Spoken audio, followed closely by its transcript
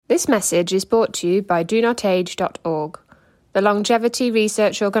This message is brought to you by DoNotAge.org, the longevity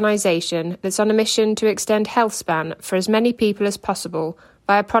research organisation that's on a mission to extend health span for as many people as possible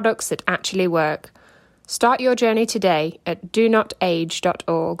via products that actually work. Start your journey today at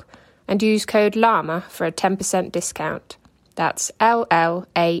DoNotAge.org and use code LLAMA for a 10% discount. That's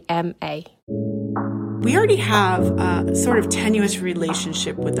LLAMA. We already have a sort of tenuous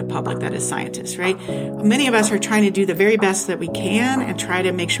relationship with the public that is scientists, right? Many of us are trying to do the very best that we can and try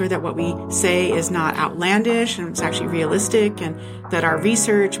to make sure that what we say is not outlandish and it's actually realistic, and that our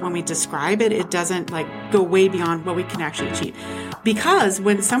research, when we describe it, it doesn't go way beyond what we can actually achieve. Because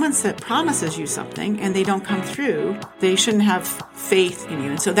when someone promises you something and they don't come through, they shouldn't have faith in you.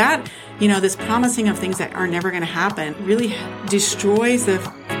 And so that, this promising of things that are never going to happen really destroys the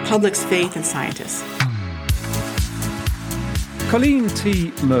public's faith in scientists. Colleen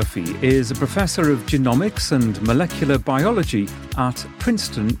T. Murphy is a professor of genomics and molecular biology at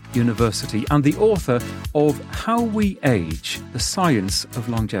Princeton University and the author of How We Age, the Science of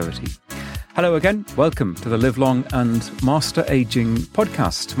Longevity. Hello again, welcome to the Live Long and Master Aging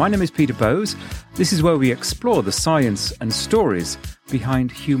podcast. My name is Peter Bowes. This is where we explore the science and stories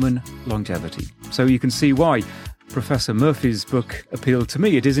behind human longevity. So you can see why Professor Murphy's book appealed to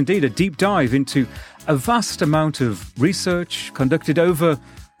me. It is indeed a deep dive into a vast amount of research conducted over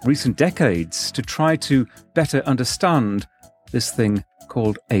recent decades to try to better understand this thing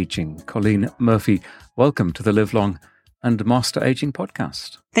called aging. Colleen Murphy, welcome to the Live Long and Master Aging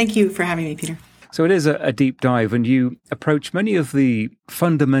podcast. Thank you for having me, Peter. So it is a deep dive, and you approach many of the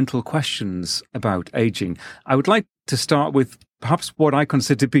fundamental questions about aging. I would like to start with perhaps what I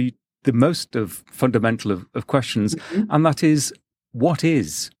consider to be the most fundamental of questions, and that is, what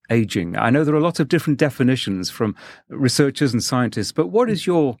is aging? I know there are lots of different definitions from researchers and scientists, but what is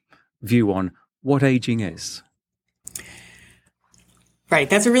your view on what aging is? Right.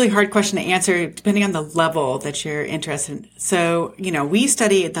 That's a really hard question to answer depending on the level that you're interested in. So, we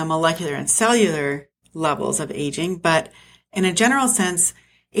study the molecular and cellular levels of aging, but in a general sense,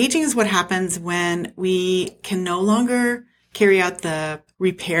 aging is what happens when we can no longer carry out the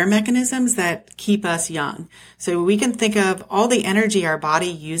repair mechanisms that keep us young. So we can think of all the energy our body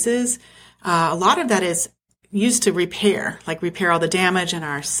uses. A lot of that is used to repair all the damage in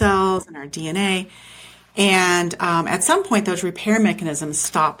our cells and our DNA. And at some point, those repair mechanisms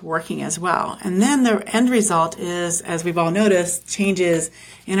stop working as well. And then the end result is, as we've all noticed, changes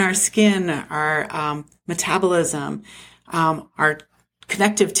in our skin, our metabolism, our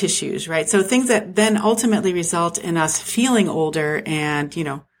connective tissues, right? So things that then ultimately result in us feeling older and,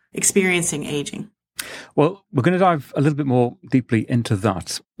 experiencing aging. Well, we're going to dive a little bit more deeply into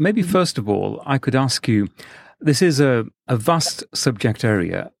that. Maybe first of all, I could ask you, this is a vast subject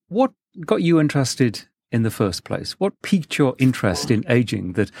area. What got you interested in the first place? What piqued your interest in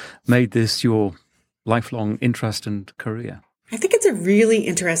aging that made this your lifelong interest and career? I think it's a really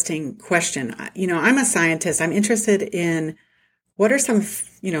interesting question. I'm a scientist. I'm interested in what are some,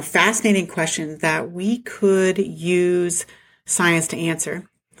 fascinating questions that we could use science to answer.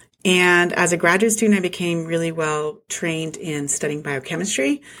 And as a graduate student, I became really well trained in studying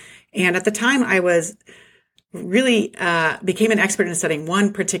biochemistry. And at the time, I was really became an expert in studying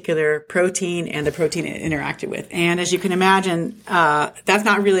one particular protein and the protein it interacted with. And as you can imagine, that's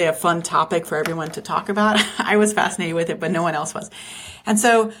not really a fun topic for everyone to talk about. I was fascinated with it, but no one else was. And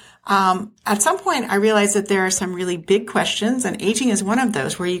so at some point, I realized that there are some really big questions, and aging is one of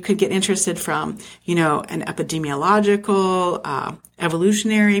those where you could get interested from, an epidemiological,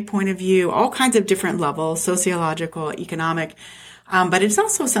 evolutionary point of view, all kinds of different levels, sociological, economic. But it's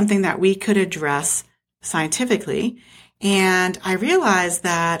also something that we could address scientifically. And I realized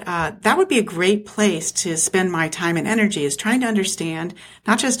that that would be a great place to spend my time and energy, is trying to understand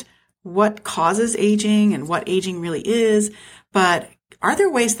not just what causes aging and what aging really is, but are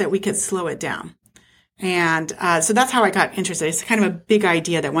there ways that we could slow it down? And so that's how I got interested. It's kind of a big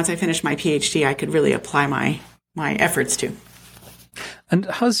idea that once I finished my PhD, I could really apply my efforts to. And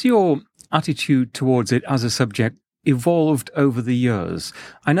has your attitude towards it as a subject evolved over the years?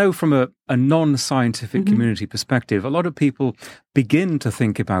 I know from a non-scientific community perspective, a lot of people begin to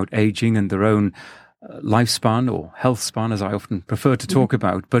think about aging and their own lifespan, or health span, as I often prefer to talk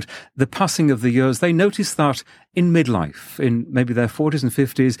about. But the passing of the years, they notice that in midlife, in maybe their 40s and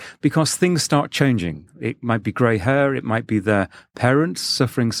 50s, because things start changing. It might be grey hair, it might be their parents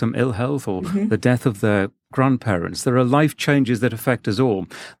suffering some ill health, or the death of their grandparents. There are life changes that affect us all.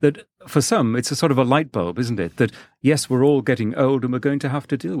 That for some, it's a sort of a light bulb, isn't it? That yes, we're all getting old and we're going to have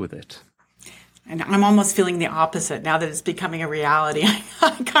to deal with it. And I'm almost feeling the opposite now that it's becoming a reality.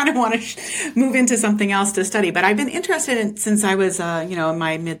 I kind of want to move into something else to study. But I've been interested in since I was, in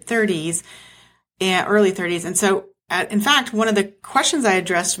my mid-30s and early 30s. And so, in fact, one of the questions I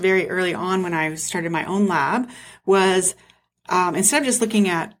addressed very early on when I started my own lab was instead of just looking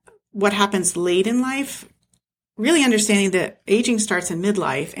at what happens late in life, really understanding that aging starts in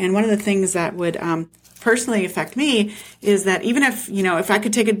midlife. And one of the things that would personally affect me is that even if I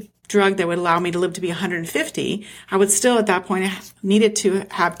could take a drug that would allow me to live to be 150, I would still at that point needed to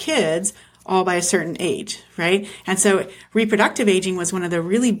have kids all by a certain age, right? And so reproductive aging was one of the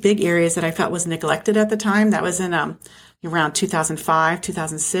really big areas that I felt was neglected at the time. That was in around 2005,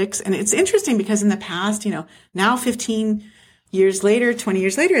 2006. And it's interesting because in the past, now 15 years later, 20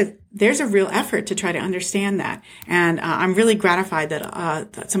 years later, there's a real effort to try to understand that. And I'm really gratified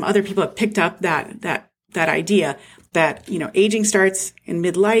that some other people have picked up that idea that, aging starts in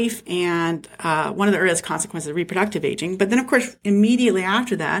midlife and one of the earliest consequences of reproductive aging. But then, of course, immediately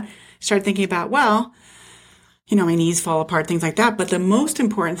after that, start thinking about, my knees fall apart, things like that. But the most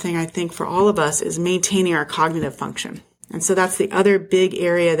important thing, I think, for all of us is maintaining our cognitive function. And so that's the other big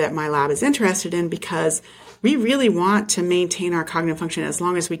area that my lab is interested in, because we really want to maintain our cognitive function as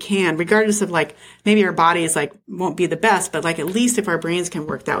long as we can, regardless of maybe our bodies won't be the best, but at least if our brains can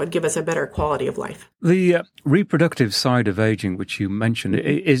work, that would give us a better quality of life. The reproductive side of aging, which you mentioned,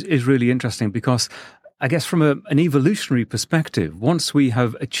 is really interesting because I guess from an evolutionary perspective, once we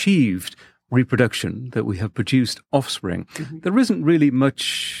have achieved reproduction, that we have produced offspring, there isn't really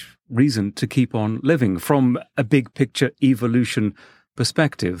much reason to keep on living from a big picture evolution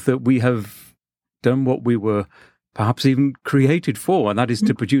perspective, that we have done what we were perhaps even created for, and that is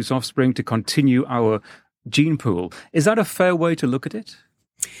to produce offspring, to continue our gene pool. Is that a fair way to look at it?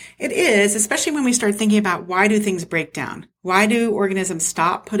 It is, especially when we start thinking about why do things break down? Why do organisms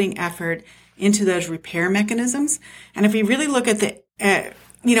stop putting effort into those repair mechanisms? And if we really look at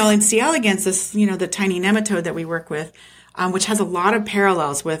in C. elegans, this, the tiny nematode that we work with, which has a lot of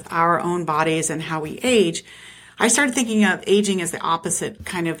parallels with our own bodies and how we age, I started thinking of aging as the opposite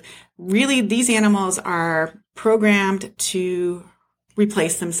kind of. Really, these animals are programmed to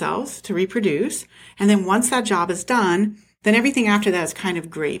replace themselves, to reproduce. And then once that job is done, then everything after that is kind of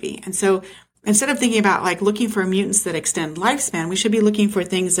gravy. And so instead of thinking about looking for mutants that extend lifespan, we should be looking for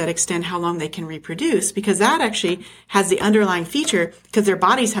things that extend how long they can reproduce, because that actually has the underlying feature, because their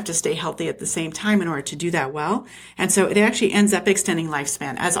bodies have to stay healthy at the same time in order to do that well. And so it actually ends up extending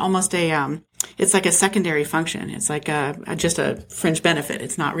lifespan as almost it's like a secondary function. It's like just a fringe benefit.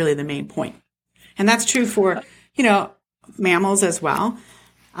 It's not really the main point. And that's true for, mammals as well.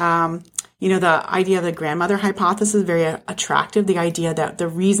 The idea of the grandmother hypothesis is very attractive. The idea that the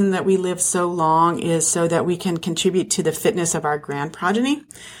reason that we live so long is so that we can contribute to the fitness of our grand progeny.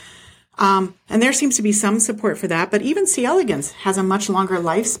 And there seems to be some support for that. But even C. elegans has a much longer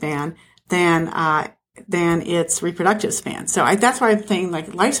lifespan than its reproductive span. So that's why I'm saying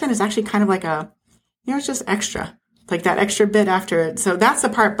lifespan is actually kind of it's just extra, that extra bit after it. So that's the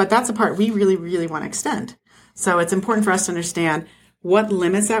part we really, really want to extend. So it's important for us to understand what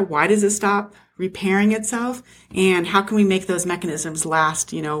limits that, why does it stop repairing itself, and how can we make those mechanisms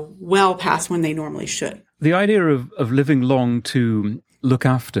last, well past when they normally should. The idea of living long to look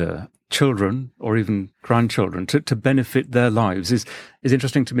after children or even grandchildren to benefit their lives is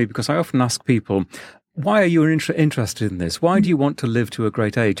interesting to me, because I often ask people, why are you interested in this? Why do you want to live to a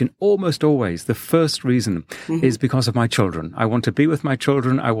great age? And almost always the first reason is because of my children. I want to be with my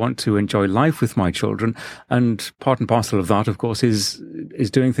children. I want to enjoy life with my children. And part and parcel of that, of course, is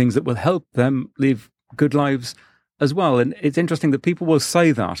doing things that will help them live good lives as well. And it's interesting that people will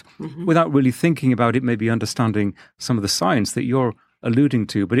say that without really thinking about it, maybe understanding some of the science that you're alluding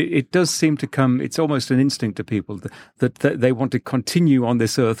to, but it does seem to come, it's almost an instinct to people that they want to continue on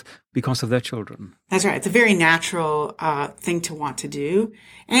this earth because of their children. That's right. It's a very natural thing to want to do.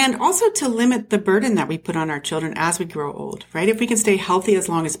 And also to limit the burden that we put on our children as we grow old, right? If we can stay healthy as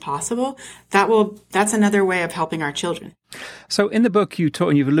long as possible, that's another way of helping our children. So in the book you taught,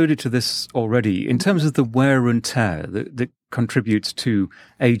 and you've alluded to this already, in terms of the wear and tear that contributes to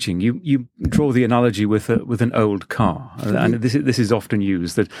aging, you draw the analogy with an old car, and this is often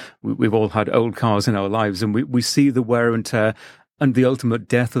used, that we've all had old cars in our lives, and we see the wear and tear and the ultimate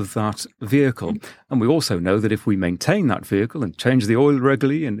death of that vehicle. And we also know that if we maintain that vehicle and change the oil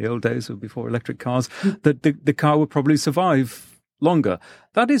regularly, in the old days of before electric cars, that the car will probably survive longer.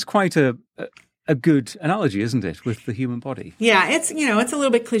 That is quite a good analogy, isn't it, with the human body? Yeah, it's a little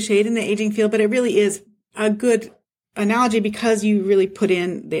bit cliched in the aging field, but it really is a good analogy, because you really put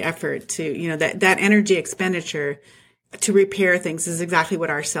in the effort to, that energy expenditure to repair things is exactly what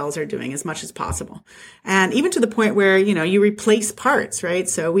our cells are doing as much as possible. And even to the point where, you replace parts, right?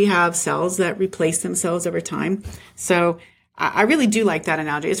 So we have cells that replace themselves over time. So I really do like that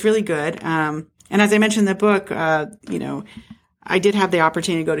analogy. It's really good. And as I mentioned in the book, I did have the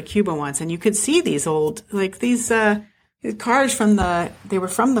opportunity to go to Cuba once, and you could see these old, these cars they were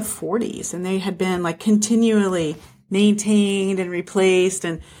from the 40s, and they had been continually maintained and replaced.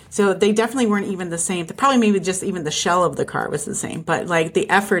 And so they definitely weren't even the same. Probably maybe just even the shell of the car was the same, but the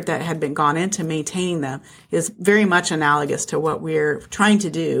effort that had been gone into maintaining them is very much analogous to what we're trying to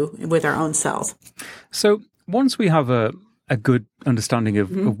do with our own cells. So once we have a good understanding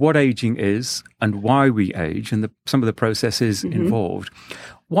of what aging is and why we age and some of the processes involved,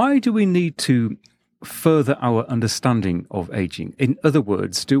 why do we need to further our understanding of aging? In other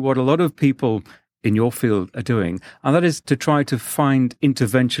words, do what a lot of people in your field are doing, and that is to try to find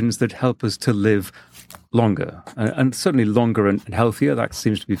interventions that help us to live longer, and certainly longer and healthier. That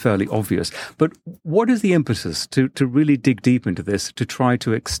seems to be fairly obvious. But what is the impetus to really dig deep into this, to try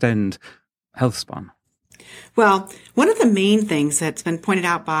to extend health span? Well, one of the main things that's been pointed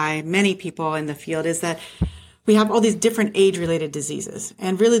out by many people in the field is that we have all these different age-related diseases.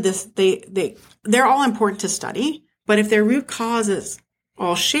 And really they're all important to study, but if their root causes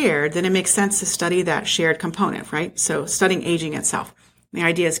all shared, then it makes sense to study that shared component, right? So studying aging itself. The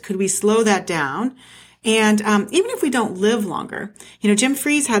idea is, could we slow that down? And even if we don't live longer, Jim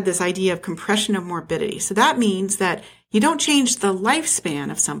Fries had this idea of compression of morbidity. So that means that you don't change the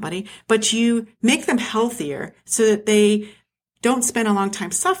lifespan of somebody, but you make them healthier so that they don't spend a long time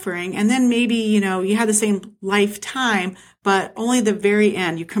suffering. And then maybe, you have the same lifetime, but only the very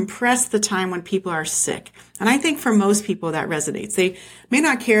end. You compress the time when people are sick. And I think for most people that resonates. They may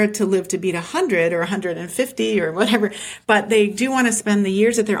not care to live to be 100 or 150 or whatever, but they do want to spend the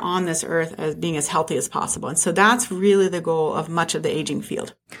years that they're on this earth as being as healthy as possible. And so that's really the goal of much of the aging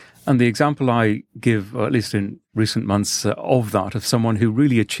field. And the example I give, or at least in recent months, of someone who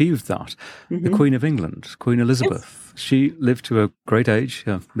really achieved that, the Queen of England, Queen Elizabeth. Yes. She lived to a great age,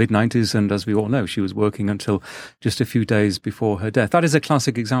 mid-90s, and as we all know, she was working until just a few days before her death. That is a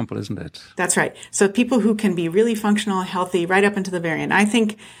classic example, isn't it? That's right. So people who can be really functional, healthy, right up into the very end. I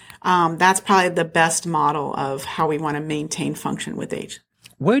think that's probably the best model of how we want to maintain function with age.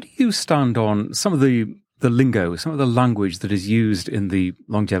 Where do you stand on some of the lingo, some of the language that is used in the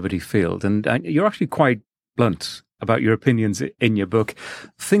longevity field? And you're actually quite blunt about your opinions in your book.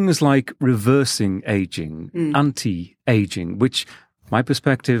 Things like reversing aging, anti-aging, which my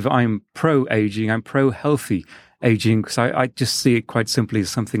perspective, I'm pro-aging, I'm pro-healthy aging, because I just see it quite simply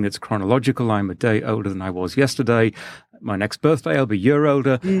as something that's chronological. I'm a day older than I was yesterday. My next birthday, I'll be a year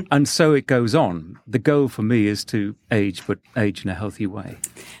older. And so it goes on. The goal for me is to age, but age in a healthy way.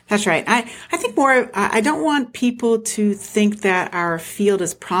 That's right. I think I don't want people to think that our field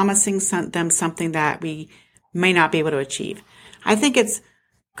is promising them something that we may not be able to achieve. I think it's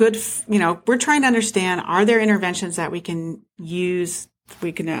good. We're trying to understand, are there interventions that we can use?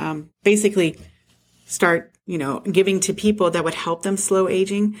 We can basically start, giving to people that would help them slow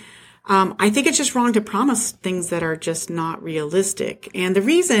aging. I think it's just wrong to promise things that are just not realistic. And the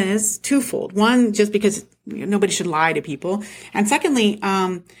reason is twofold. One, just because nobody should lie to people. And secondly,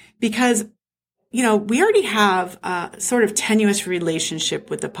 because, we already have a sort of tenuous relationship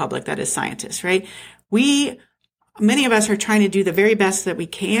with the public that is scientists, right? Many of us are trying to do the very best that we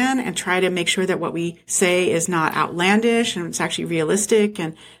can and try to make sure that what we say is not outlandish and it's actually realistic,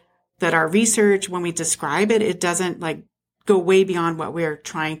 and that our research, when we describe it, it doesn't go way beyond what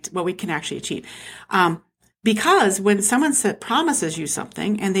what we can actually achieve. Because when someone promises you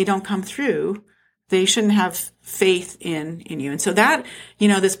something and they don't come through, they shouldn't have faith in you. And so that,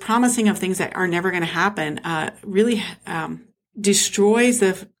 this promising of things that are never going to happen, really, destroys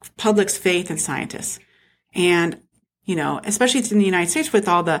the public's faith in scientists. And, especially in the United States with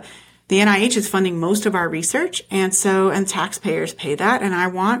all the NIH is funding most of our research. And taxpayers pay that. And I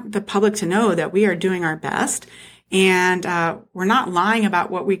want the public to know that we are doing our best. And we're not lying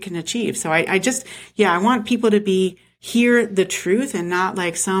about what we can achieve. So I want people to hear the truth and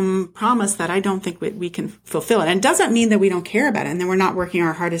not some promise that I don't think we can fulfill. And it doesn't mean that we don't care about it and that we're not working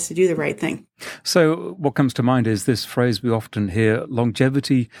our hardest to do the right thing. So what comes to mind is this phrase we often hear,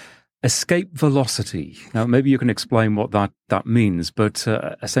 longevity, escape velocity. Now, maybe you can explain what that means, but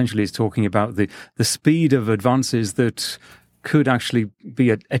essentially it's talking about the speed of advances that could actually be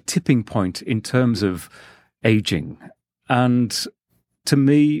a tipping point in terms of aging. And to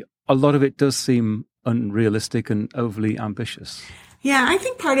me, a lot of it does seem unrealistic and overly ambitious. Yeah, I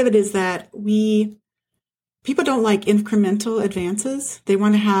think part of it is that people don't like incremental advances. They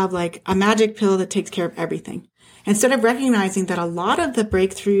want to have a magic pill that takes care of everything. instead of recognizing that a lot of the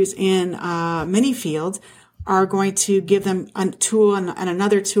breakthroughs in many fields are going to give them a tool and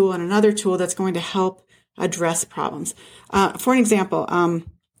another tool and another tool that's going to help address problems. For an example,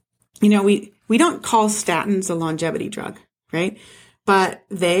 we don't call statins a longevity drug, right? But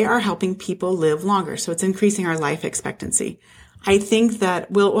they are helping people live longer. So it's increasing our life expectancy. I think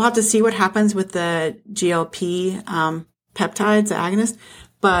that we'll have to see what happens with the GLP peptides, the agonist.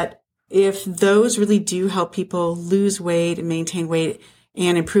 But if those really do help people lose weight and maintain weight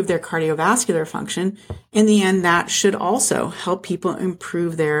and improve their cardiovascular function, in the end, that should also help people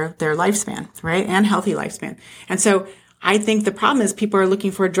improve their lifespan, right? And healthy lifespan. And so I think the problem is people are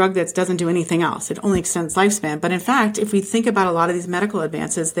looking for a drug that doesn't do anything else. It only extends lifespan. But in fact, if we think about a lot of these medical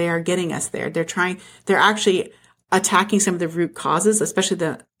advances, they are getting us there. They're actually attacking some of the root causes, especially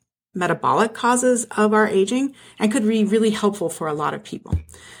the metabolic causes of our aging, and could be really helpful for a lot of people.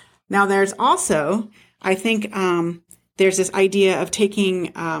 Now, there's also, I think, there's this idea of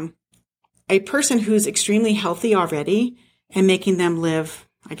taking a person who's extremely healthy already and making them live,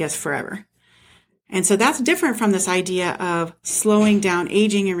 I guess, forever. And so that's different from this idea of slowing down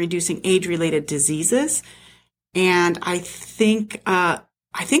aging and reducing age-related diseases. And I think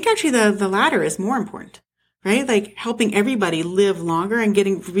actually the latter is more important, right? Like helping everybody live longer and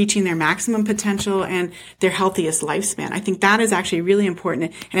reaching their maximum potential and their healthiest lifespan. I think that is actually really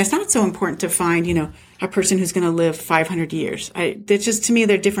important. And it's not so important to find, a person who's going to live 500 years. It's just, to me,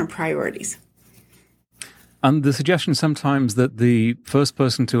 they're different priorities. And the suggestion sometimes that the first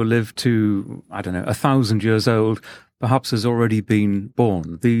person to live to, 1,000 years old, perhaps has already been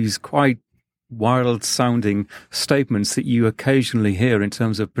born. These quite wild-sounding statements that you occasionally hear in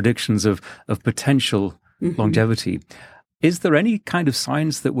terms of predictions of potential longevity. Is there any kind of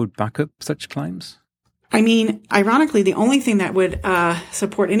science that would back up such claims? I mean, ironically, the only thing that would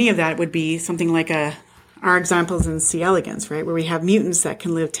support any of that would be something like our examples in C. elegans, right, where we have mutants that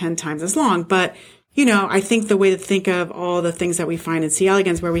can live 10 times as long. But I think the way to think of all the things that we find in C.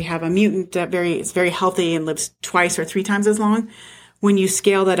 elegans, where we have a mutant that is very healthy and lives twice or 3 times as long, when you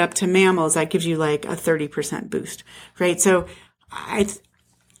scale that up to mammals, that gives you like a 30% boost, right? So I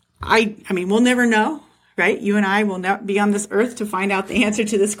mean, we'll never know, right? You and I will not be on this earth to find out the answer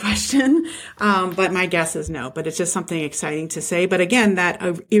to this question. But my guess is no, but it's just something exciting to say. But again, that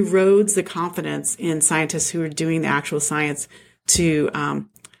erodes the confidence in scientists who are doing the actual science to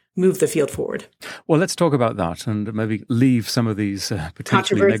move the field forward. Well, let's talk about that and maybe leave some of these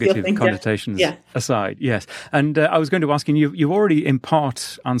potentially negative connotations aside. Yes. And I was going to ask you, you've already in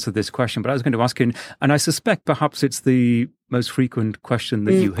part answered this question, but I was going to ask you, and I suspect perhaps it's the most frequent question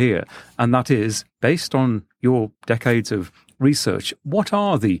that you hear, and that is, based on your decades of research, what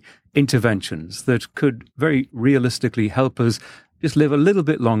are the interventions that could very realistically help us just live a little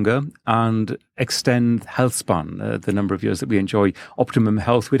bit longer and extend health span, the number of years that we enjoy optimum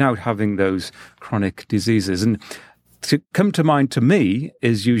health without having those chronic diseases? And to come to mind to me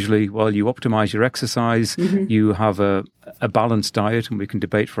is usually, well, you optimize your exercise, you have a balanced diet, and we can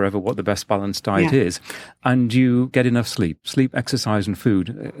debate forever what the best balanced diet is, and you get enough sleep. Sleep, exercise, and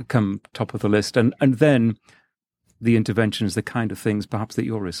food come top of the list. And then the interventions, the kind of things perhaps that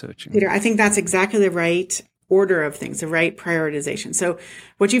you're researching. Peter, I think that's exactly the right order of things, the right prioritization. So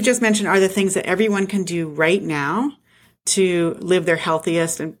what you've just mentioned are the things that everyone can do right now to live their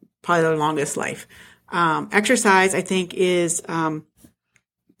healthiest and probably their longest life. Exercise, I think, is it's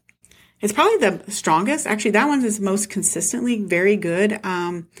probably the strongest. Actually, that one is most consistently very good.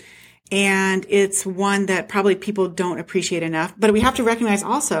 And it's one that probably people don't appreciate enough. But we have to recognize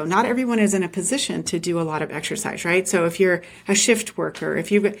also, not everyone is in a position to do a lot of exercise, right? So if you're a shift worker, if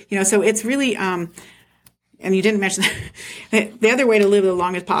so it's really, and you didn't mention that the other way to live the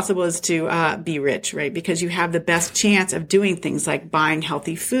longest possible is to be rich, right? Because you have the best chance of doing things like buying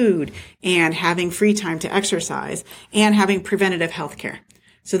healthy food and having free time to exercise and having preventative health care.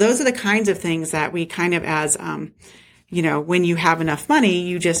 So those are the kinds of things that we kind of as, when you have enough money,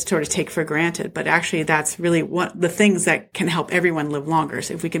 you just sort of take for granted. But actually, that's really the things that can help everyone live longer.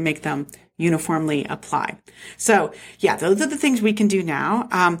 So if we can make them uniformly apply. So yeah, those are the things we can do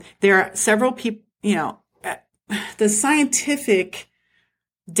now. There are several people, the scientific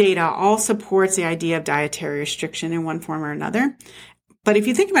data all supports the idea of dietary restriction in one form or another. But if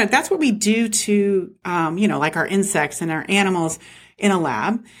you think about it, that's what we do to, like our insects and our animals in a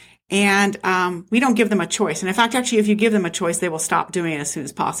lab. And we don't give them a choice. And in fact, actually, if you give them a choice, they will stop doing it as soon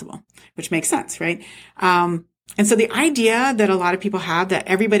as possible, which makes sense, right? And so the idea that a lot of people have that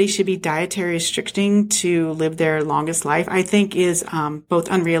everybody should be dietary restricting to live their longest life, I think is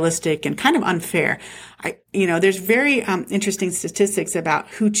both unrealistic and kind of unfair. There's very interesting statistics about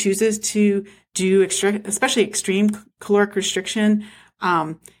who chooses to do especially extreme caloric restriction.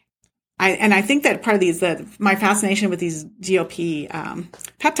 I think that part of my fascination with these GLP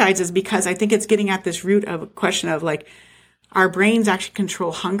peptides is because I think it's getting at this root of a question of like, our brains actually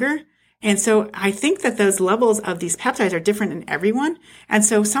control hunger. And so I think that those levels of these peptides are different in everyone. And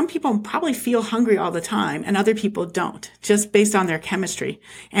so some people probably feel hungry all the time and other people don't, just based on their chemistry.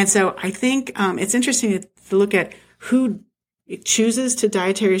 And so I think it's interesting to look at who chooses to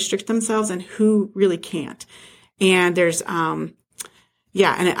dietary restrict themselves and who really can't. And there's,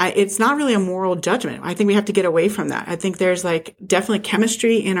 it's not really a moral judgment. I think we have to get away from that. I think there's like definitely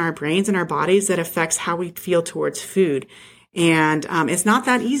chemistry in our brains and our bodies that affects how we feel towards food. And it's not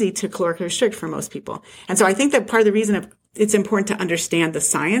that easy to caloric restrict for most people. And so I think that part of the reason it's important to understand the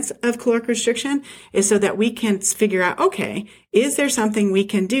science of caloric restriction is so that we can figure out, okay, is there something we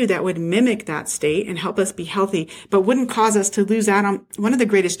can do that would mimic that state and help us be healthy, but wouldn't cause us to lose out on one of the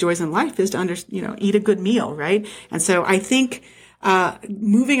greatest joys in life is to eat a good meal, right? And so I think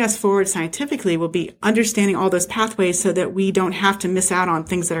moving us forward scientifically will be understanding all those pathways so that we don't have to miss out on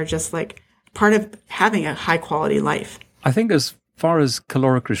things that are just like part of having a high quality life. I think as far as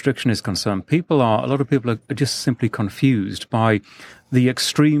caloric restriction is concerned, a lot of people are just simply confused by the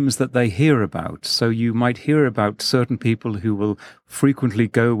extremes that they hear about. So you might hear about certain people who will frequently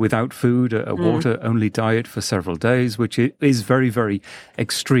go without food, a water-only diet for several days, which is very, very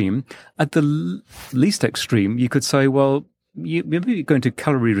extreme. At the least extreme, you could say, well, maybe you're going to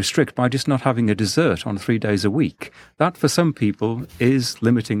calorie restrict by just not having a dessert on 3 days a week. That, for some people, is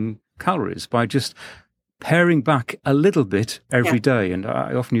limiting calories by just paring back a little bit every day. And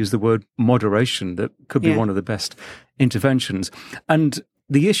I often use the word moderation. That could be one of the best interventions. And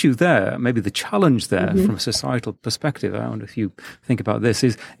the issue there, maybe the challenge there from a societal perspective, I wonder if you think about this,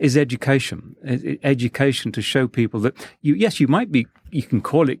 is education. Education to show people that, you can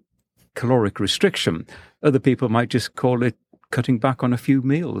call it caloric restriction. Other people might just call it cutting back on a few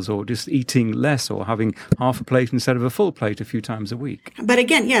meals or just eating less or having half a plate instead of a full plate a few times a week. But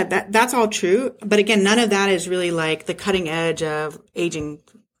again, that's all true. But again, none of that is really like the cutting edge of aging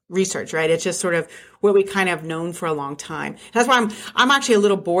research, right? It's just sort of what we kind of known for a long time. That's why I'm actually a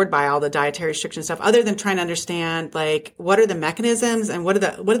little bored by all the dietary restriction stuff, other than trying to understand like what are the mechanisms and what are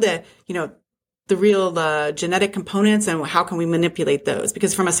the the real genetic components and how can we manipulate those?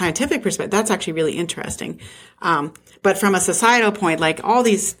 Because from a scientific perspective, that's actually really interesting. But from a societal point, like all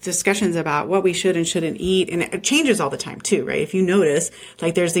these discussions about what we should and shouldn't eat, and it changes all the time too, right? If you notice,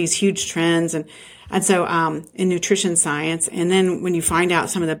 like there's these huge trends and so, in nutrition science, and then when you find out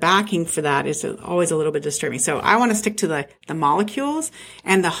some of the backing for that is always a little bit disturbing. So I want to stick to the molecules,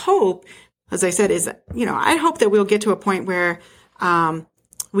 and the hope, as I said, is, I hope that we'll get to a point where,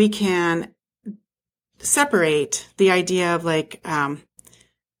 we can separate the idea of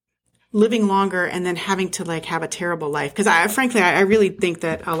living longer and then having to have a terrible life. Because I really think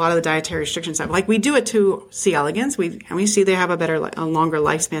that a lot of the dietary restrictions we do it to C. elegans, we see they have a longer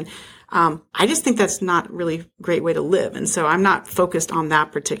lifespan. I just think that's not really a great way to live. And so I'm not focused on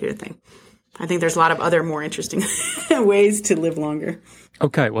that particular thing. I think there's a lot of other more interesting ways to live longer.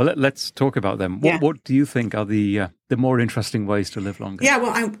 Okay, well, let's talk about them. What do you think are the more interesting ways to live longer? Yeah,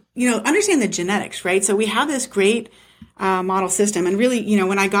 well, understand the genetics, right? So we have this great model system. And really,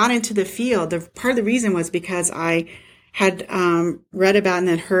 when I got into the field, part of the reason was because I had read about and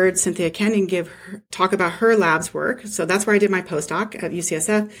then heard Cynthia Kenyon talk about her lab's work. So that's where I did my postdoc at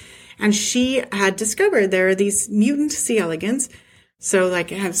UCSF. And she had discovered there are these mutant C. elegans. So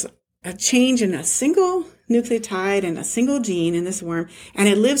it has a change in a single nucleotide and a single gene in this worm, and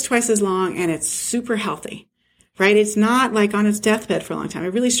it lives twice as long, and it's super healthy, right? It's not on its deathbed for a long time.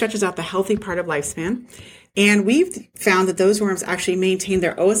 It really stretches out the healthy part of lifespan. And we've found that those worms actually maintain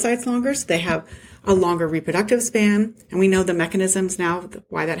their oocytes longer, so they have a longer reproductive span, and we know the mechanisms now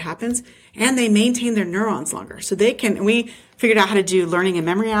why that happens, and they maintain their neurons longer. So we figured out how to do learning and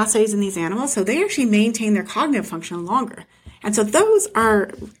memory assays in these animals, so they actually maintain their cognitive function longer. And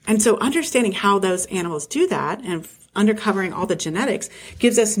so understanding how those animals do that and uncovering all the genetics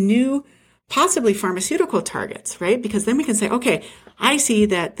gives us new, possibly pharmaceutical targets, right? Because then we can say, okay, I see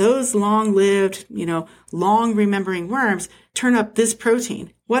that those long-lived, long remembering worms turn up this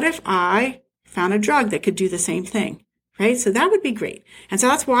protein. What if I found a drug that could do the same thing? Right? So that would be great. And so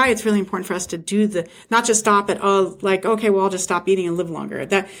that's why it's really important for us to do not just stop at, okay, well, I'll just stop eating and live longer.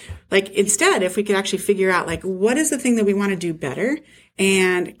 Instead, if we could actually figure out, what is the thing that we want to do better?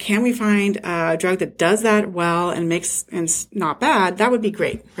 And can we find a drug that does that well and makes and not bad? That would be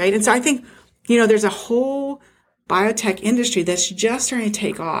great, right? And so I think, there's a whole biotech industry that's just starting to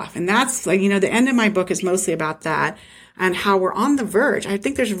take off. And that's like, the end of my book is mostly about that and how we're on the verge. I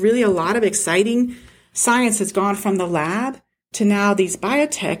think there's really a lot of exciting science that's gone from the lab to now these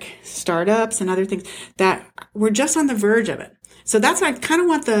biotech startups and other things that we're just on the verge of it. So that's what I kind of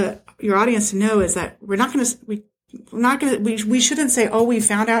want your audience to know is that we shouldn't say, oh, we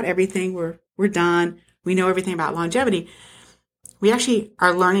found out everything. We're done. We know everything about longevity. We actually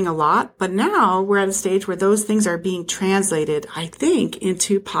are learning a lot, but now we're at a stage where those things are being translated, I think,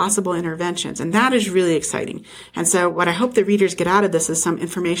 into possible interventions. And that is really exciting. And so what I hope the readers get out of this is some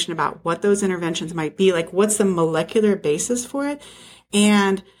information about what those interventions might be, like what's the molecular basis for it,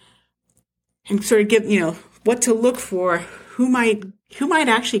 and sort of give, what to look for, who might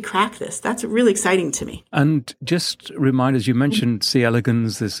actually crack this. That's really exciting to me. And just remind us, you mentioned C.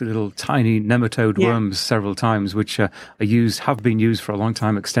 elegans, this little tiny nematode worms several times, which have been used for a long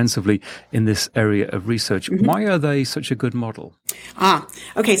time extensively in this area of research. Mm-hmm. Why are they such a good model?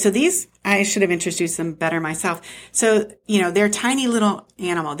 Okay. So these, I should have introduced them better myself. So, they're tiny little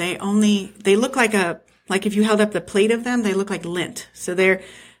animal. They look like if you held up the plate of them, they look like lint. So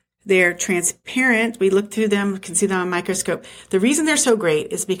they're transparent. We look through them, can see them on a microscope. The reason they're so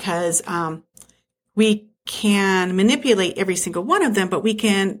great is because we can manipulate every single one of them, but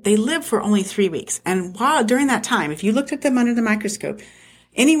they live for only 3 weeks. And during that time, if you looked at them under the microscope,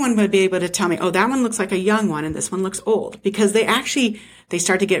 anyone would be able to tell me, oh, that one looks like a young one and this one looks old, because they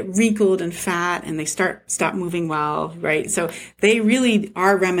start to get wrinkled and fat and they stop moving well, right? So they really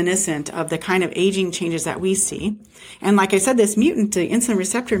are reminiscent of the kind of aging changes that we see. And like I said, this mutant, the insulin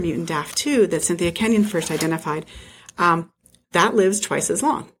receptor mutant DAF2 that Cynthia Kenyon first identified, that lives twice as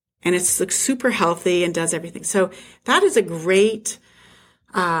long. And it's like super healthy and does everything. So that is a great,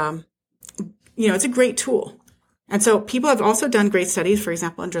 it's a great tool. And so people have also done great studies, for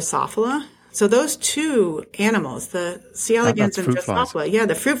example, in Drosophila. So those two animals, the C. elegans and Drosophila,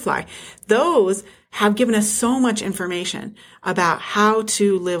 the fruit fly, those have given us so much information about how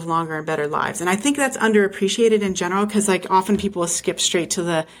to live longer and better lives. And I think that's underappreciated in general because often people skip straight to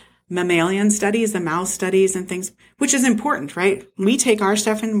the mammalian studies, the mouse studies and things, which is important, right? We take our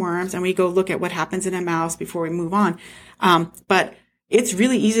stuff in worms and we go look at what happens in a mouse before we move on. But it's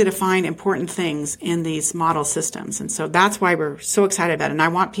really easy to find important things in these model systems. And so that's why we're so excited about it. And I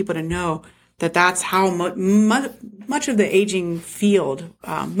want people to know that that's how much of the aging field,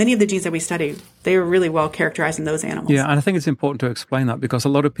 many of the genes that we study, they are really well characterized in those animals. Yeah, and I think it's important to explain that because a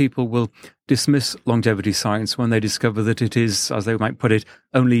lot of people will dismiss longevity science when they discover that it is, as they might put it,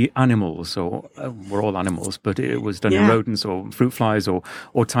 only animals, or we're all animals, but it was done in rodents or fruit flies or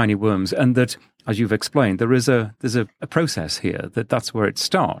tiny worms, and that, as you've explained, there's a process here that's where it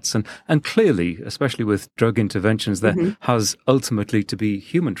starts, and clearly, especially with drug interventions, there has ultimately to be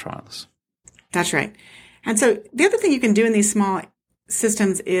human trials. That's right. And so the other thing you can do in these small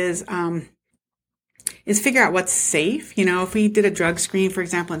systems is figure out what's safe. If we did a drug screen, for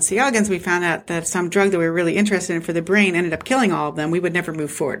example, in C. elegans, we found out that some drug that we were really interested in for the brain ended up killing all of them. We would never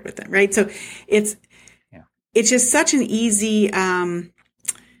move forward with it, right? So it's just such an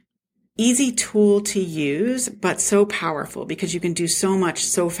easy tool to use, but so powerful because you can do so much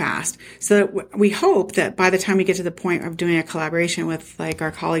so fast. So we hope that by the time we get to the point of doing a collaboration with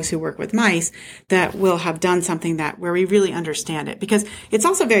our colleagues who work with mice, that we'll have done something where we really understand it, because it's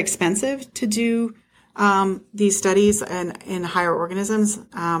also very expensive to do these studies in higher organisms.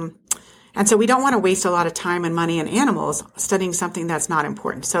 And so we don't want to waste a lot of time and money in animals studying something that's not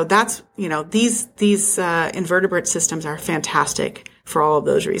important. So that's, these invertebrate systems are fantastic for all of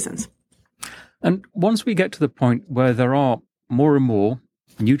those reasons. And once we get to the point where there are more and more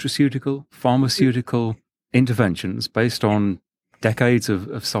nutraceutical, pharmaceutical interventions based on decades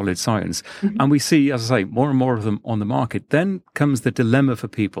of solid science, and we see, as I say, more and more of them on the market, then comes the dilemma for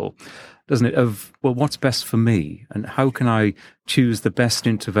people, doesn't it, of, well, what's best for me? And how can I choose the best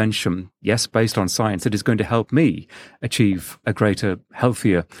intervention, yes, based on science, that is going to help me achieve a greater,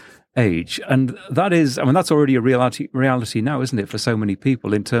 healthier age? And that is, that's already a reality now, isn't it, for so many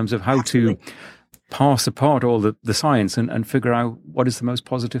people, in terms of how to parse apart all the science and figure out what is the most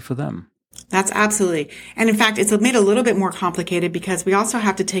positive for them. That's absolutely. And in fact, it's made a little bit more complicated because we also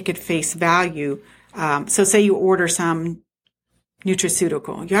have to take at face value. So say you order some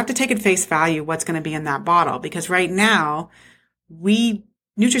nutraceutical, you have to take at face value what's going to be in that bottle, because right now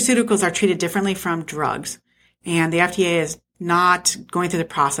nutraceuticals are treated differently from drugs, and the FDA is not going through the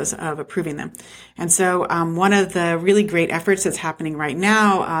process of approving them. And so one of the really great efforts that's happening right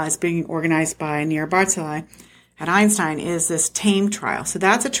now is being organized by Nir Barzilai at Einstein is this TAME trial. So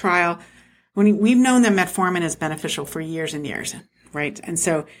that's a trial when we've known that metformin is beneficial for years and years, right? And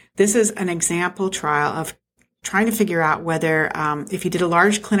so this is an example trial of trying to figure out whether, if you did a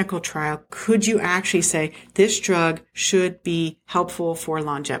large clinical trial, could you actually say this drug should be helpful for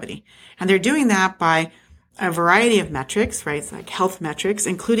longevity? And they're doing that by a variety of metrics, right? It's like health metrics,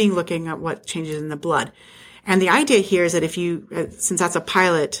 including looking at what changes in the blood. And the idea here is that if you, since that's a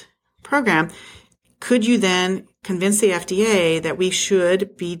pilot program, could you then convince the FDA that we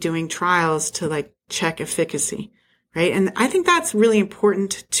should be doing trials to like check efficacy, right? And I think that's really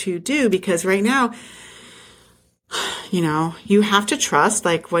important to do because right now, you know, you have to trust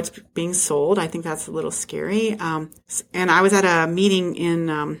like what's being sold. I think that's a little scary. And I was at a meeting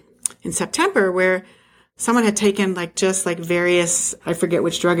in September where someone had taken like just like various, I forget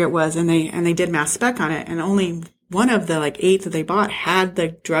which drug it was, and they did mass spec on it, and only one of the like 8 that they bought had the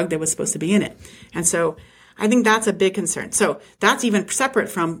drug that was supposed to be in it. And so I think that's a big concern. So that's even separate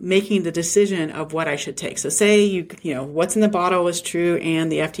from making the decision of what I should take. So say you know, what's in the bottle was true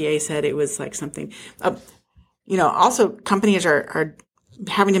and the FDA said it was like something, you know, also companies are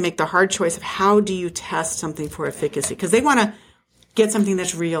having to make the hard choice of how do you test something for efficacy? Because they want to get something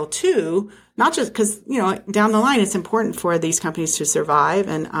that's real too, not just because, you know, down the line, it's important for these companies to survive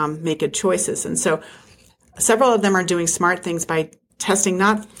and make good choices. And so several of them are doing smart things by testing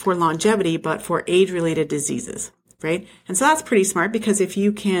not for longevity, but for age-related diseases, right? And so that's pretty smart because if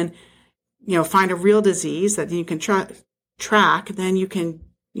you can, you know, find a real disease that you can track, then you can,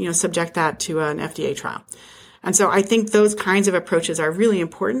 you know, subject that to an FDA trial. And so I think those kinds of approaches are really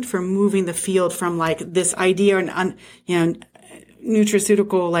important for moving the field from like this idea and, you know,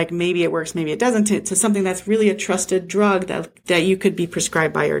 nutraceutical, like maybe it works, maybe it doesn't, to something that's really a trusted drug that you could be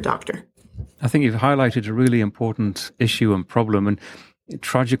prescribed by your doctor. I think you've highlighted a really important issue and problem. And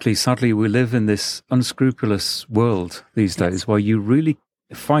tragically, sadly, we live in this unscrupulous world these days where you really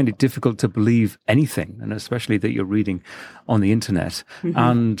find it difficult to believe anything, and especially that you're reading on the internet. Mm-hmm.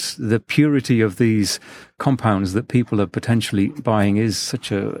 And the purity of these compounds that people are potentially buying is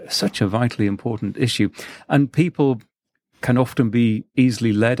such a vitally important issue. And people can often be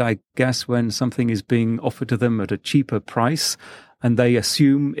easily led, I guess, when something is being offered to them at a cheaper price, and they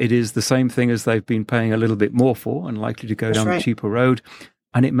assume it is the same thing as they've been paying a little bit more for and likely to go down the cheaper road.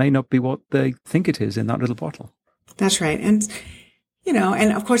 And it may not be what they think it is in that little bottle. That's right. And, you know,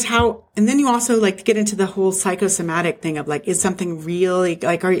 and of course and then you also like get into the whole psychosomatic thing of like, is something real?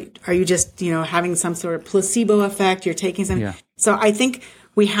 Like, are you just, you know, having some sort of placebo effect? You're taking something. Yeah. So I think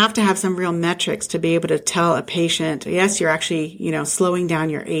we have to have some real metrics to be able to tell a patient, yes, you're actually, you know, slowing down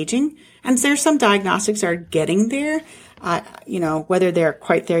your aging. And there's some diagnostics are getting there. You know, whether they're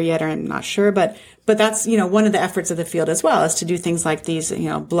quite there yet, I'm not sure, but that's, you know, one of the efforts of the field as well is to do things like these, you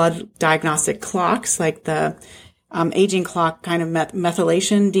know, blood diagnostic clocks, like the, aging clock kind of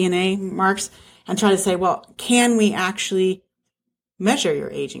methylation DNA marks, and try to say, well, can we actually measure your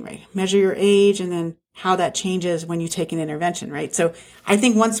aging rate, measure your age, and then how that changes when you take an intervention, right? So I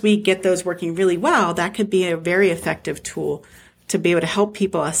think once we get those working really well, that could be a very effective tool to be able to help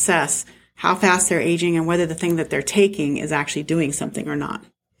people assess how fast they're aging and whether the thing that they're taking is actually doing something or not.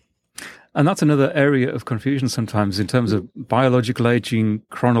 And that's another area of confusion sometimes in terms of biological aging,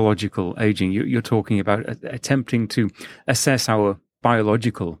 chronological aging. You're talking about attempting to assess our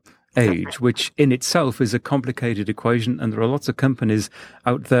biological age, which in itself is a complicated equation. And there are lots of companies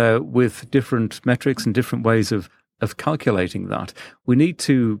out there with different metrics and different ways of calculating that. We need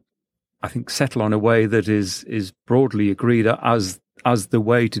to, I think, settle on a way that is broadly agreed as the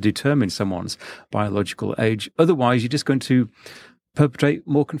way to determine someone's biological age. Otherwise, you're just going to perpetrate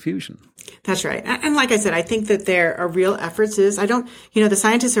more confusion. That's right. And like I said, I think that there are real efforts. The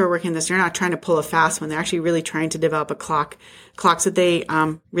scientists who are working on this, they're not trying to pull a fast one. They're actually really trying to develop clocks that they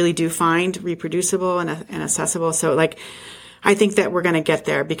really do find reproducible and accessible. So like, I think that we're going to get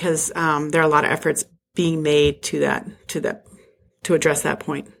there because there are a lot of efforts being made to address that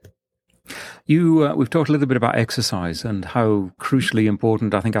point. We've talked a little bit about exercise and how crucially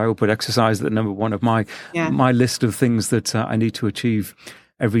important. I think I will put exercise at number one of my list of things that I need to achieve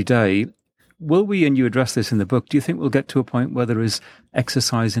every day. Will we, and you address this in the book, do you think we'll get to a point where there is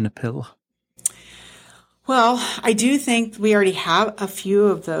exercise in a pill? Well, I do think we already have a few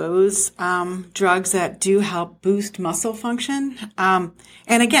of those drugs that do help boost muscle function. And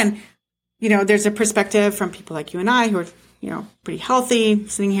again, there's a perspective from people like you and I who are, pretty healthy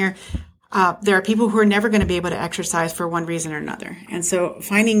sitting here. There are people who are never going to be able to exercise for one reason or another. And so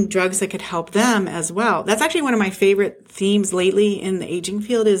finding drugs that could help them as well. That's actually one of my favorite themes lately in the aging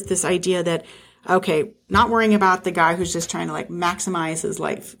field is this idea that, okay, not worrying about the guy who's just trying to maximize his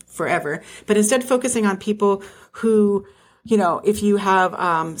life forever, but instead focusing on people who, if you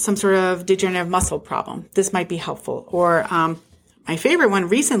have some sort of degenerative muscle problem, this might be helpful. Or my favorite one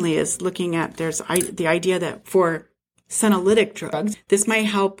recently is looking at the idea that for senolytic drugs, this might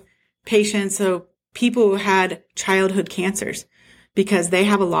help patients, so people who had childhood cancers, because they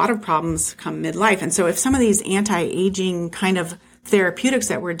have a lot of problems come midlife. And so if some of these anti-aging kind of therapeutics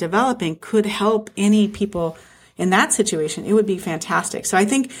that we're developing could help any people in that situation, it would be fantastic. So I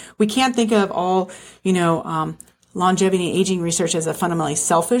think we can't think of all, longevity and aging research as a fundamentally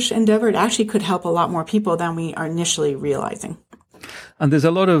selfish endeavor. It actually could help a lot more people than we are initially realizing. And there's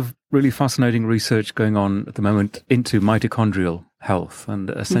a lot of really fascinating research going on at the moment into mitochondrial health and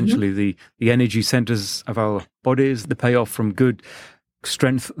essentially the energy centers of our bodies. The payoff from good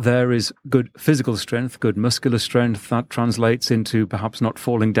strength there is good physical strength, good muscular strength. That translates into perhaps not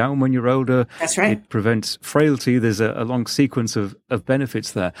falling down when you're older. That's right. It prevents frailty. There's a long sequence of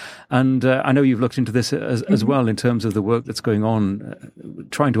benefits there. And I know you've looked into this as well in terms of the work that's going on,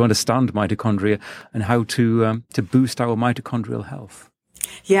 trying to understand mitochondria and how to boost our mitochondrial health.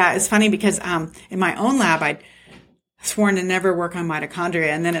 Yeah, it's funny because in my own lab, I'd sworn to never work on mitochondria.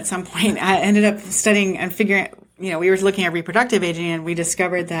 And then at some point, I ended up studying and figuring, we were looking at reproductive aging, and we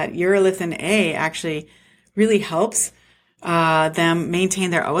discovered that urolithin A actually really helps them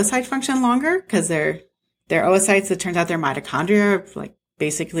maintain their oocyte function longer, because their oocytes, it turns out their mitochondria,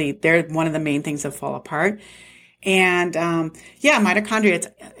 basically, they're one of the main things that fall apart. And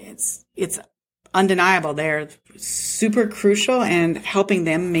mitochondria, it's undeniable. They're super crucial, and helping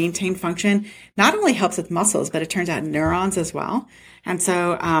them maintain function not only helps with muscles, but it turns out neurons as well. And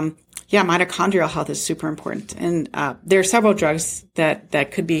so, mitochondrial health is super important. And there are several drugs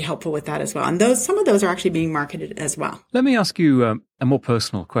that could be helpful with that as well. And some of those are actually being marketed as well. Let me ask you a more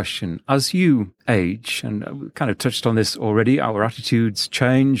personal question. As you age, and we kind of touched on this already, our attitudes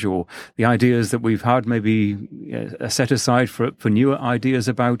change, or the ideas that we've had maybe set aside for newer ideas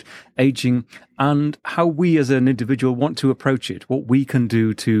about aging, and how we as an individual want to approach it, what we can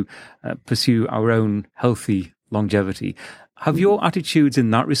do to pursue our own healthy longevity. Have your attitudes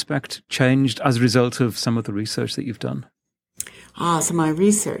in that respect changed as a result of some of the research that you've done? So my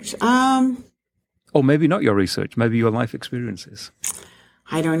research. Or maybe not your research, maybe your life experiences.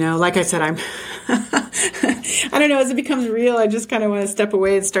 I don't know. Like I said, I don't know, as it becomes real, I just kind of want to step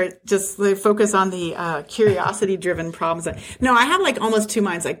away and start just focus on the curiosity-driven problems. No, I have almost two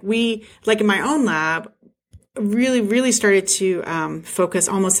minds. In my own lab, really, really started to focus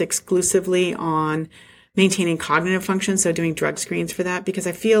almost exclusively on maintaining cognitive function, so doing drug screens for that, because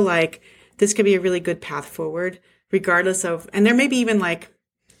I feel like this could be a really good path forward, regardless of, and there may be even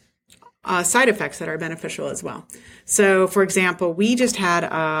side effects that are beneficial as well. So, for example, we just had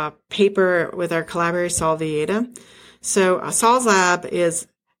a paper with our collaborator, Saul Villeda. So Saul's lab is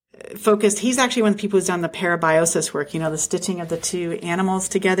focused, he's actually one of the people who's done the parabiosis work, the stitching of the two animals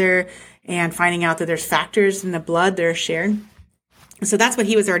together and finding out that there's factors in the blood that are shared. So that's what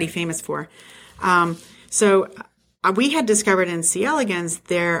he was already famous for. So we had discovered in C. elegans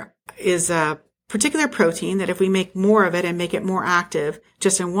there is a particular protein that if we make more of it and make it more active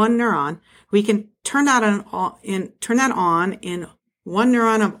just in one neuron, we can turn that on in one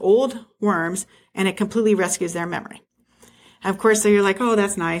neuron of old worms, and it completely rescues their memory. And of course, so you're like, oh,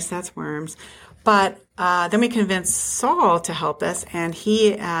 that's nice, that's worms. But then we convinced Saul to help us, and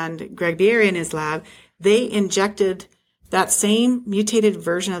he and Greg Bieri in his lab, they injected that same mutated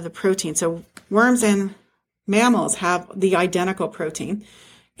version of the protein. So worms and mammals have the identical protein,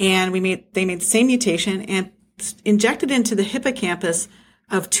 and they made the same mutation and injected into the hippocampus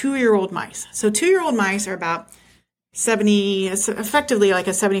of 2-year-old mice. So 2-year-old mice are about 70, effectively like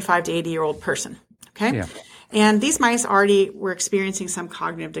a 75 to 80-year-old person. Okay. Yeah. And these mice already were experiencing some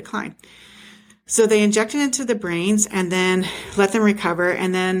cognitive decline. So they injected into the brains and then let them recover,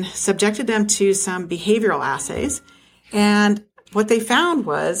 and then subjected them to some behavioral assays. And what they found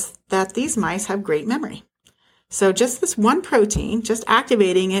was that these mice have great memory. So just this one protein, just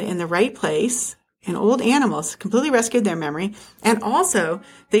activating it in the right place in old animals, completely rescued their memory. And also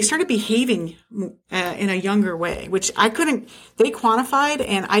they started behaving in a younger way, which they quantified,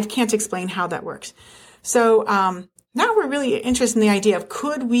 and I can't explain how that works. So now we're really interested in the idea of,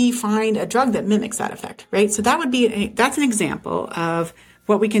 could we find a drug that mimics that effect, right? So that's an example of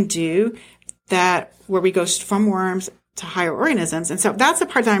what we can do where we go from worms to higher organisms. And so that's the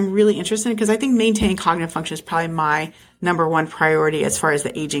part that I'm really interested in, because I think maintaining cognitive function is probably my number one priority as far as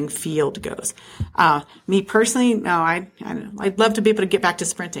the aging field goes. Me personally, no, I'd love to be able to get back to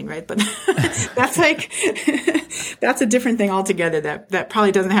sprinting, right? But that's that's a different thing altogether that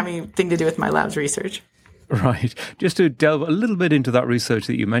probably doesn't have anything to do with my lab's research. Right. Just to delve a little bit into that research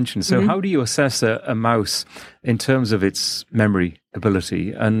that you mentioned. So how do you assess a mouse in terms of its memory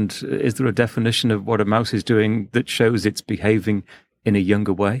ability? And is there a definition of what a mouse is doing that shows it's behaving in a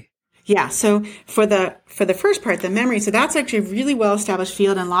younger way? Yeah. So for the first part, the memory, so that's actually a really well-established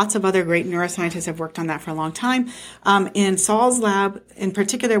field, and lots of other great neuroscientists have worked on that for a long time. In Saul's lab, in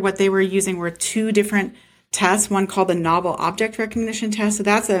particular, what they were using were two different tests, one called the novel object recognition test. So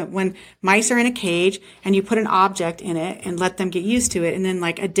that's when mice are in a cage and you put an object in it and let them get used to it. And then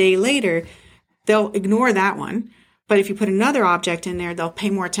like a day later, they'll ignore that one. But if you put another object in there, they'll pay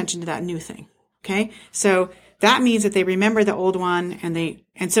more attention to that new thing. Okay. So that means that they remember the old one,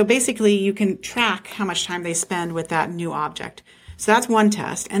 and so basically you can track how much time they spend with that new object. So that's one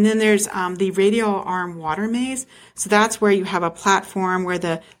test. And then there's the radial arm water maze. So that's where you have a platform where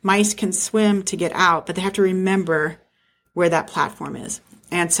the mice can swim to get out, but they have to remember where that platform is.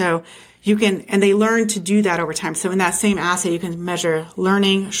 And so and they learn to do that over time. So in that same assay, you can measure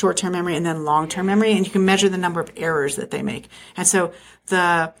learning, short-term memory, and then long-term memory, and you can measure the number of errors that they make. And so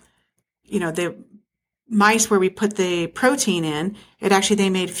the mice where we put the protein in, they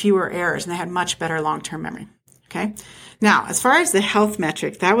made fewer errors and they had much better long-term memory. Okay. Now, as far as the health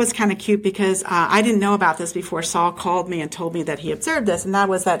metric, that was kind of cute because I didn't know about this before Saul called me and told me that he observed this. And that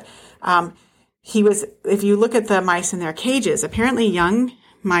was that if you look at the mice in their cages, apparently young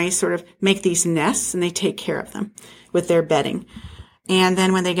mice sort of make these nests and they take care of them with their bedding. And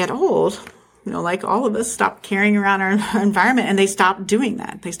then when they get old, like all of us, stop caring around our environment, and they stop doing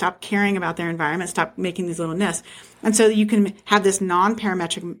that. They stop caring about their environment, stop making these little nests. And so you can have this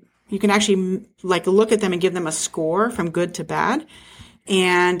non-parametric, you can actually look at them and give them a score from good to bad.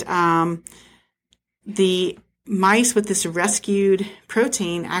 And the mice with this rescued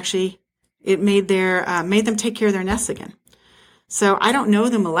protein, actually, it made them take care of their nests again. So I don't know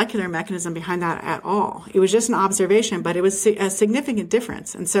the molecular mechanism behind that at all. It was just an observation, but it was a significant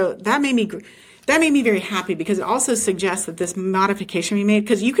difference. And so that made me very happy, because it also suggests that this modification we made,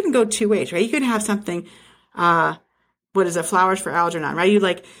 because you can go two ways, right? You could have something, flowers for Algernon,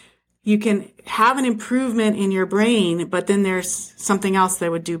 right? You can have an improvement in your brain, but then there's something else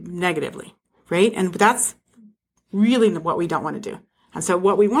that would do negatively, right? And that's really what we don't want to do. And so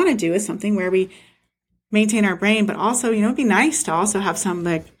what we want to do is something where we maintain our brain, but also, it'd be nice to also have some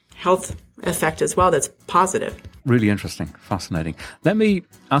health effect as well that's positive. Really interesting, fascinating. Let me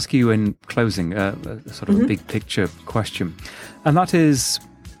ask you in closing a sort of a big picture question. And that is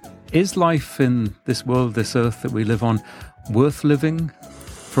life in this world, this earth that we live on, worth living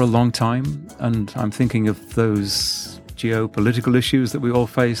for a long time? And I'm thinking of those geopolitical issues that we all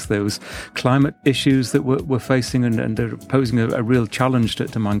face, those climate issues that we're facing, and they're posing a real challenge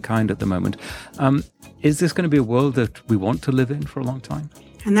to mankind at the moment. Is this going to be a world that we want to live in for a long time?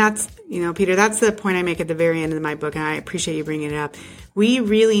 And that's, Peter, that's the point I make at the very end of my book, and I appreciate you bringing it up. We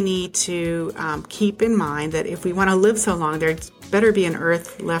really need to keep in mind that if we want to live so long, there better be an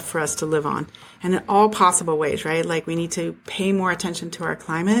earth left for us to live on, and in all possible ways, right? We need to pay more attention to our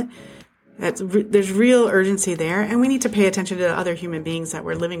climate. There's real urgency there, and we need to pay attention to the other human beings that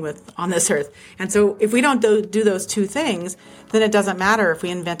we're living with on this earth. And so if we don't do those two things, then it doesn't matter if we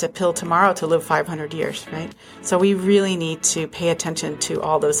invent a pill tomorrow to live 500 years, right? So we really need to pay attention to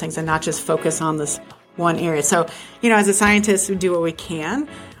all those things and not just focus on this one area. So, as a scientist, we do what we can,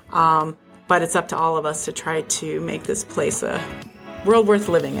 but it's up to all of us to try to make this place a world worth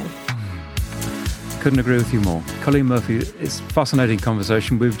living in. Couldn't agree with you more. Colleen Murphy, it's a fascinating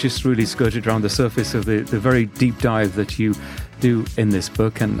conversation. We've just really skirted around the surface of the very deep dive that you do in this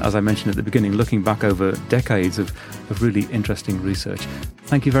book. And as I mentioned at the beginning, looking back over decades of really interesting research.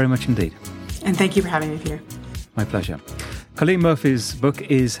 Thank you very much indeed. And thank you for having me here. My pleasure. Colleen Murphy's book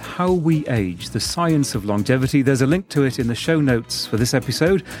is How We Age, The Science of Longevity. There's a link to it in the show notes for this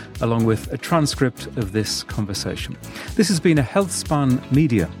episode, along with a transcript of this conversation. This has been a HealthSpan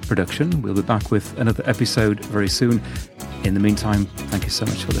Media production. We'll be back with another episode very soon. In the meantime, thank you so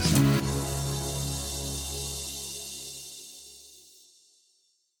much for listening.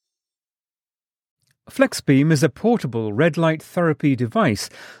 FlexBeam is a portable red light therapy device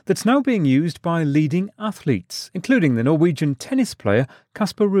that's now being used by leading athletes, including the Norwegian tennis player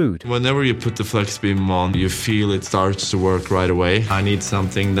Casper Ruud. Whenever you put the FlexBeam on, you feel it starts to work right away. I need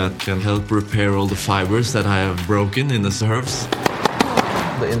something that can help repair all the fibers that I have broken in the nerves.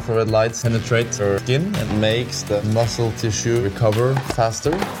 The infrared lights penetrate your skin and makes the muscle tissue recover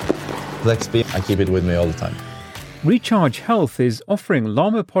faster. FlexBeam, I keep it with me all the time. Recharge Health is offering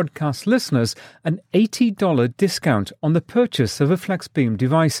Llama Podcast listeners an $80 discount on the purchase of a FlexBeam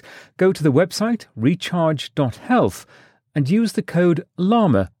device. Go to the website recharge.health and use the code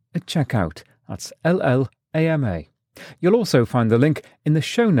LLAMA at checkout. That's LLAMA. AMA. You'll also find the link in the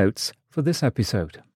show notes for this episode.